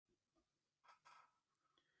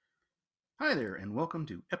Hi there, and welcome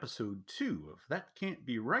to episode 2 of That Can't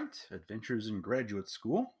Be Right Adventures in Graduate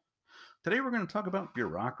School. Today we're going to talk about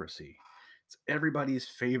bureaucracy. It's everybody's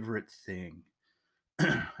favorite thing.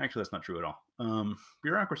 Actually, that's not true at all.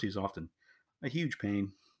 Bureaucracy is often a huge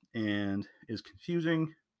pain and is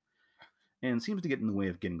confusing and seems to get in the way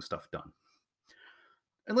of getting stuff done.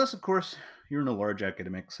 Unless, of course, you're in a large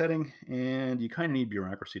academic setting and you kind of need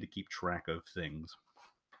bureaucracy to keep track of things.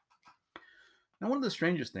 Now, one of the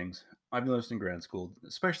strangest things I've noticed in grad school,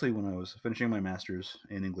 especially when I was finishing my master's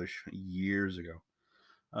in English years ago,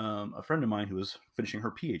 a friend of mine who was finishing her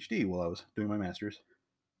PhD while I was doing my master's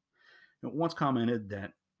once commented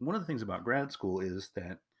that one of the things about grad school is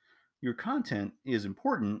that your content is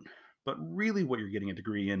important, but really what you're getting a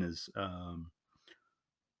degree in is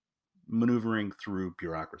maneuvering through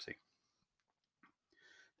bureaucracy,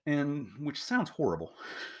 and which sounds horrible,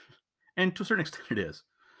 and to a certain extent it is.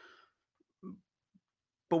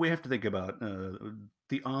 But we have to think about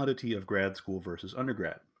the oddity of grad school versus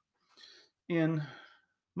undergrad. In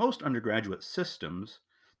most undergraduate systems,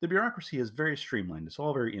 the bureaucracy is very streamlined. It's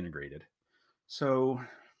all very integrated. So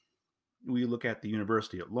we look at the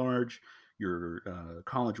university at large, your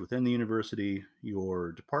college within the university,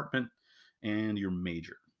 your department, and your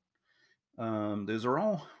major. Those are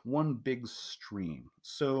all one big stream.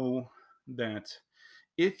 So that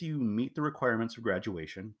if you meet the requirements of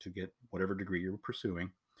graduation to get whatever degree you're pursuing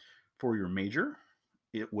for your major,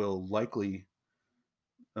 it will likely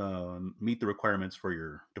meet the requirements for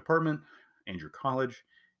your department and your college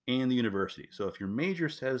and the university. So if your major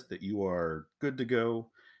says that you are good to go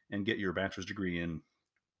and get your bachelor's degree in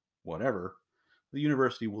whatever, the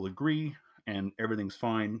university will agree and everything's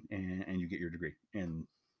fine and you get your degree and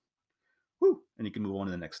whoo, and you can move on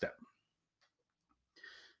to the next step.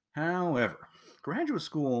 However, graduate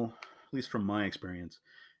school, at least from my experience,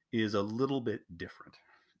 is a little bit different.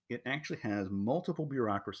 It actually has multiple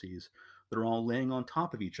bureaucracies that are all laying on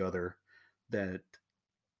top of each other that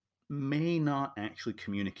may not actually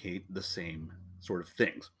communicate the same sort of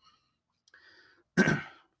things.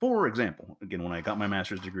 For example, again, when I got my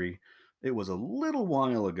master's degree, it was a little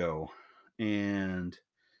while ago, and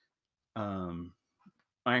um,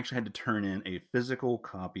 I actually had to turn in a physical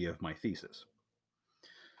copy of my thesis.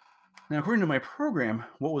 Now, according to my program,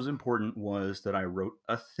 what was important was that I wrote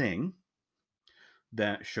a thing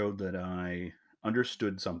that showed that I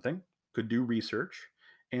understood something, could do research,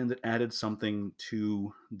 and that added something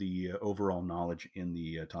to the overall knowledge in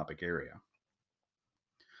the topic area.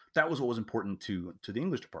 That was what was important to the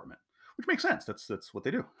English department, which makes sense. That's what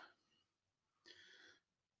they do.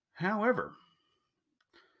 However,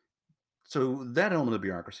 so that element of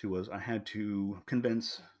bureaucracy was I had to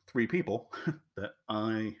convince three people that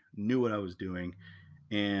I knew what I was doing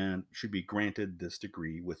and should be granted this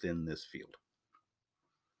degree within this field.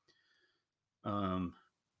 Um,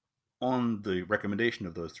 on the recommendation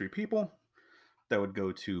of those three people, that would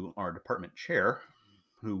go to our department chair,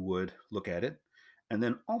 who would look at it and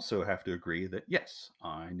then also have to agree that, yes,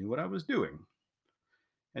 I knew what I was doing.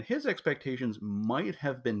 And his expectations might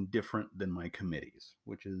have been different than my committee's,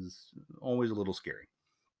 which is always a little scary.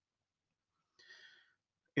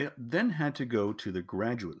 It then had to go to the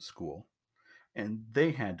graduate school, and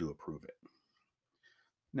they had to approve it.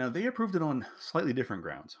 Now, they approved it on slightly different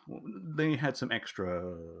grounds. They had some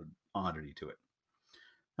extra oddity to it.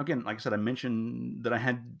 Again, like I said, I mentioned that I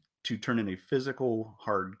had to turn in a physical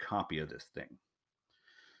hard copy of this thing.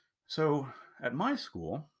 So at my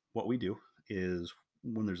school, what we do is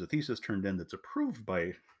when there's a thesis turned in that's approved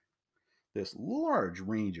by this large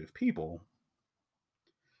range of people,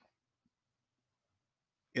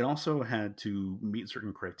 it also had to meet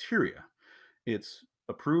certain criteria. It's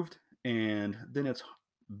approved and then it's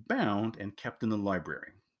bound and kept in the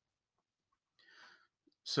library.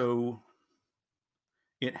 So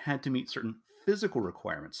it had to meet certain physical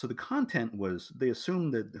requirements. So the content was, they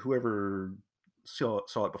assumed that whoever saw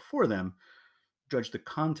it before them judged the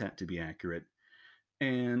content to be accurate,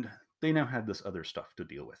 and they now had this other stuff to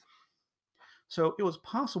deal with. So it was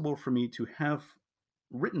possible for me to have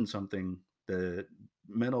written something that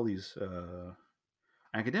met all these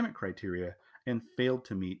academic criteria and failed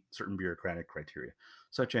to meet certain bureaucratic criteria,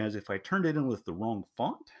 such as if I turned it in with the wrong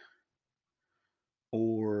font,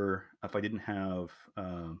 or if I didn't have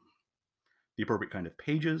the appropriate kind of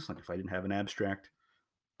pages, like if I didn't have an abstract,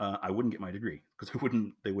 I wouldn't get my degree because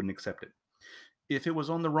they wouldn't accept it. If it was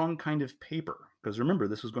on the wrong kind of paper, because remember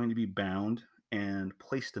this was going to be bound and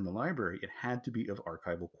placed in the library, it had to be of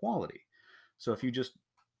archival quality. So if you just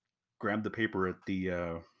grabbed the paper at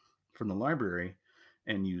the from the library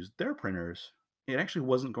and used their printers, it actually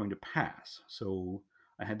wasn't going to pass. So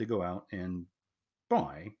I had to go out and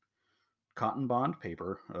buy cotton bond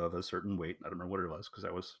paper of a certain weight. I don't remember what it was because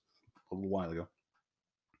that was a little while ago.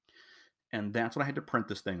 And that's what I had to print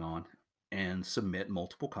this thing on and submit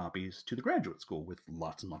multiple copies to the graduate school with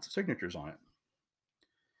lots and lots of signatures on it.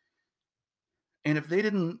 And if they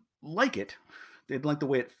didn't like it, they didn't like the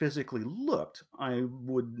way it physically looked, I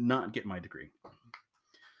would not get my degree.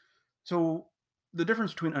 So the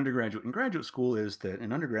difference between undergraduate and graduate school is that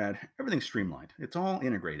in undergrad, everything's streamlined. It's all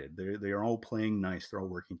integrated. They are all playing nice. They're all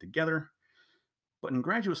working together. But in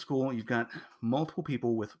graduate school, you've got multiple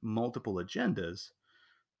people with multiple agendas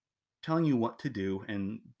telling you what to do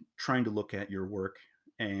and trying to look at your work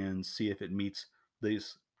and see if it meets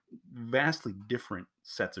these vastly different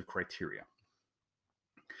sets of criteria.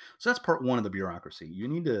 So that's part one of the bureaucracy. You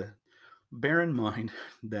need to bear in mind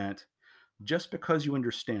that just because you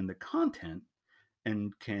understand the content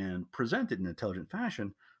and can present it in an intelligent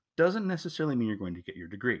fashion doesn't necessarily mean you're going to get your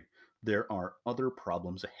degree. There are other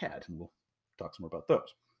problems ahead, and we'll talk some more about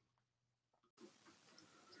those.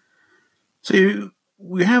 So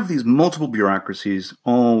we have these multiple bureaucracies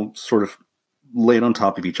all sort of laid on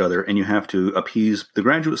top of each other, and you have to appease the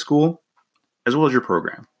graduate school as well as your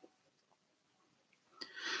program.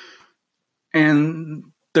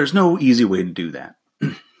 And there's no easy way to do that.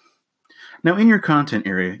 Now, in your content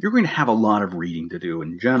area, you're going to have a lot of reading to do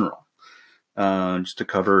in general, just to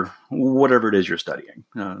cover whatever it is you're studying.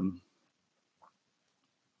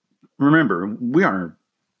 Remember, we are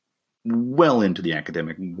well into the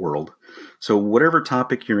academic world. So whatever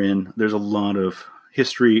topic you're in, there's a lot of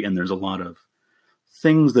history and there's a lot of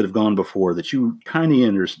things that have gone before that you kind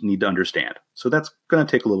of need to understand. So that's going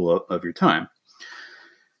to take a little of your time.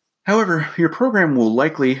 However, your program will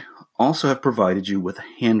likely also have provided you with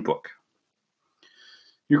a handbook.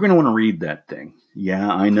 You're going to want to read that thing. Yeah,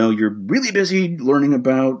 I know you're really busy learning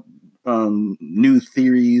about new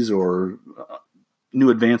theories or new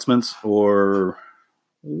advancements or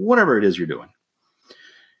whatever it is you're doing.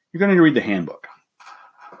 You're going to need to read the handbook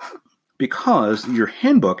because your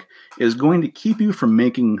handbook is going to keep you from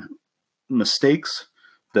making mistakes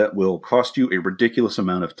that will cost you a ridiculous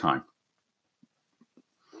amount of time.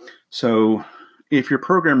 So if your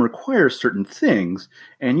program requires certain things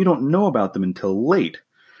and you don't know about them until late,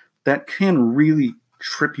 that can really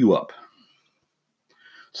trip you up.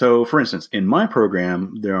 So, for instance, in my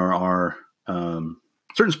program, there are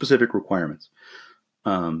certain specific requirements.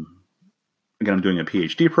 Again, I'm doing a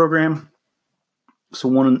PhD program. So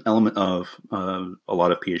one element of a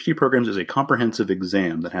lot of PhD programs is a comprehensive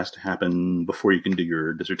exam that has to happen before you can do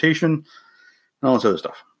your dissertation and all this other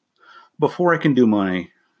stuff. Before I can do my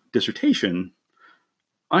dissertation,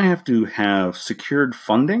 I have to have secured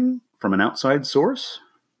funding from an outside source,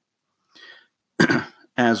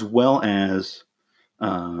 as well as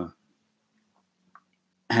had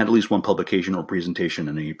at least one publication or presentation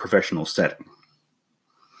in a professional setting.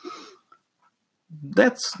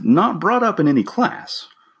 That's not brought up in any class.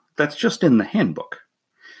 That's just in the handbook.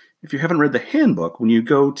 If you haven't read the handbook, when you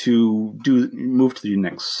go to move to the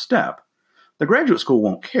next step, the graduate school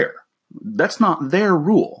won't care. That's not their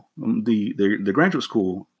rule. The graduate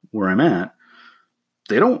school where I'm at,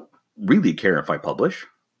 they don't really care if I publish.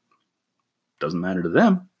 Doesn't matter to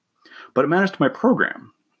them, but it matters to my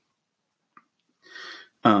program.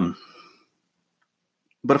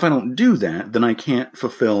 But if I don't do that, then I can't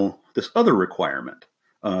fulfill this other requirement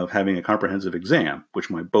of having a comprehensive exam, which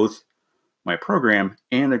both my program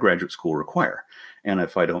and the graduate school require. And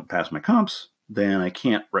if I don't pass my comps, then I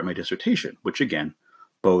can't write my dissertation, which again,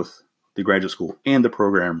 both the graduate school and the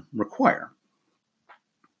program require.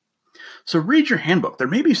 So read your handbook. There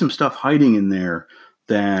may be some stuff hiding in there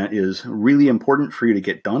that is really important for you to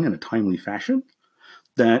get done in a timely fashion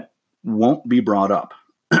that won't be brought up.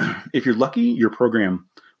 If you're lucky, your program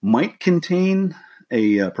might contain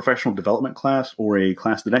a professional development class or a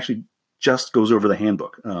class that actually just goes over the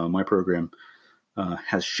handbook. My program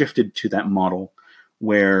has shifted to that model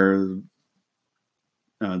where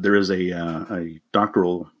there is a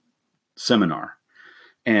doctoral seminar,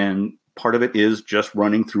 and part of it is just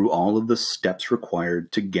running through all of the steps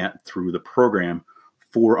required to get through the program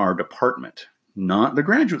for our department, not the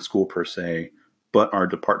graduate school per se, but our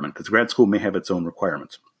department, because grad school may have its own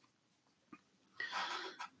requirements.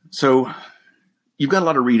 So you've got a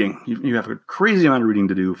lot of reading. You have a crazy amount of reading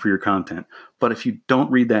to do for your content. But if you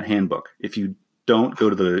don't read that handbook, if you don't go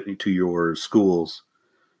to your school's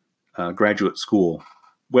graduate school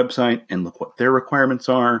website and look what their requirements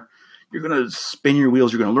are, you're going to spin your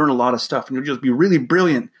wheels. You're going to learn a lot of stuff, and you'll just be really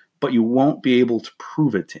brilliant, but you won't be able to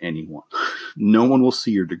prove it to anyone. No one will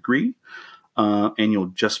see your degree, and you'll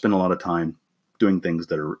just spend a lot of time doing things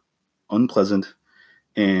that are unpleasant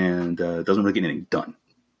and doesn't really get anything done.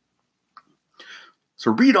 So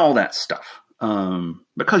read all that stuff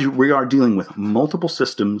because we are dealing with multiple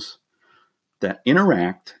systems that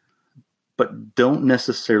interact but don't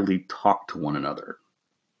necessarily talk to one another.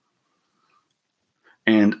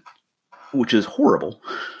 And which is horrible.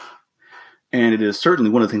 And it is certainly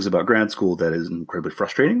one of the things about grad school that is incredibly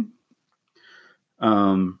frustrating.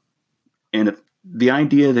 And the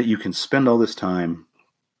idea that you can spend all this time,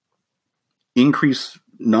 increase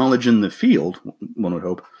knowledge in the field, one would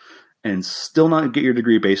hope, and still not get your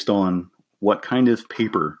degree based on what kind of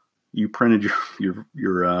paper you printed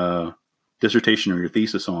your dissertation or your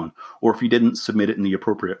thesis on, or if you didn't submit it in the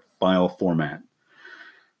appropriate file format.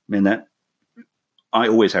 Man, that I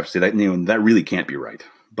always have to say that that really can't be right.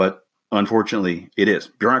 But unfortunately, it is.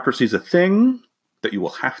 Bureaucracy is a thing that you will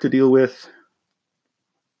have to deal with.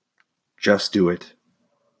 Just do it.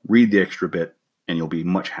 Read the extra bit, and you'll be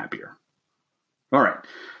much happier. All right.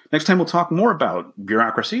 Next time, we'll talk more about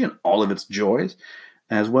bureaucracy and all of its joys,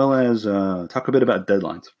 as well as talk a bit about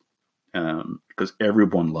deadlines, because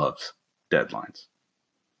everyone loves deadlines.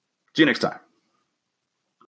 See you next time.